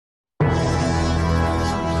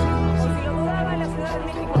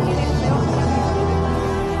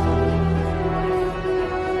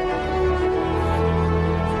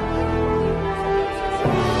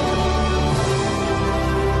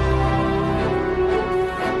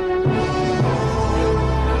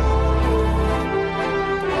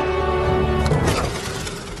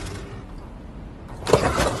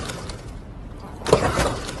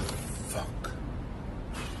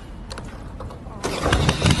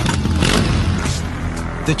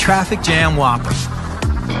The Traffic Jam Whopper.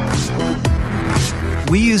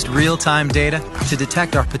 We used real-time data to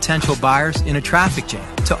detect our potential buyers in a traffic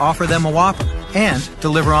jam to offer them a Whopper and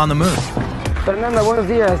deliver on the move. Fernanda, buenos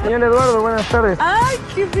días. Señor Eduardo, buenas tardes. ¡Ay,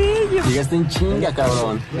 qué bello! Llegaste en chinga,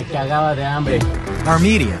 cabrón. Me cagaba de hambre. Our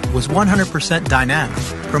media was 100% dynamic,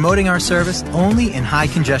 promoting our service only in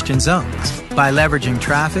high-congestion zones. By leveraging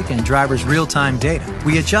traffic and drivers' real-time data,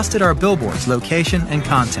 we adjusted our billboards' location and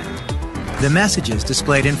content. The messages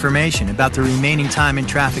displayed information about the remaining time in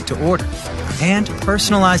traffic to order and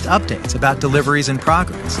personalized updates about deliveries in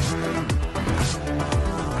progress.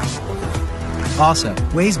 Also,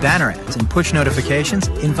 Waze banner ads and push notifications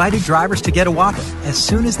invited drivers to get a Whopper as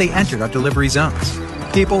soon as they entered our delivery zones.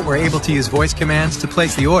 People were able to use voice commands to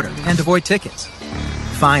place the order and avoid tickets.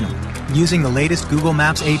 Finally, using the latest Google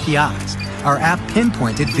Maps APIs, our app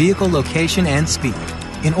pinpointed vehicle location and speed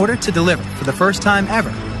in order to deliver for the first time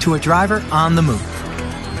ever to a driver on the move.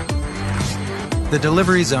 The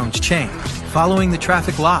delivery zones changed, following the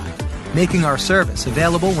traffic live, making our service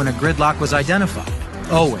available when a gridlock was identified,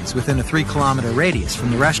 always within a 3-kilometer radius from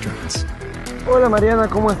the restaurants. Hola Mariana,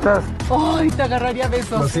 ¿cómo estás? ¡Ay, te agarraría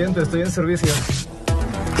besos! Lo siento, estoy en servicio.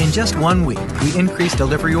 In just 1 week, we increased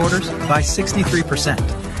delivery orders by 63%,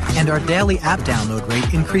 and our daily app download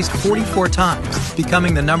rate increased 44 times,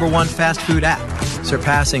 becoming the #1 fast food app,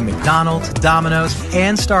 surpassing McDonald's, Domino's,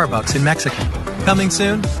 and Starbucks in Mexico. Coming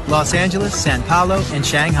soon, Los Angeles, San Paulo, and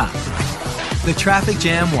Shanghai. The Traffic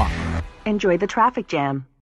Jam Whopper. Enjoy the traffic jam.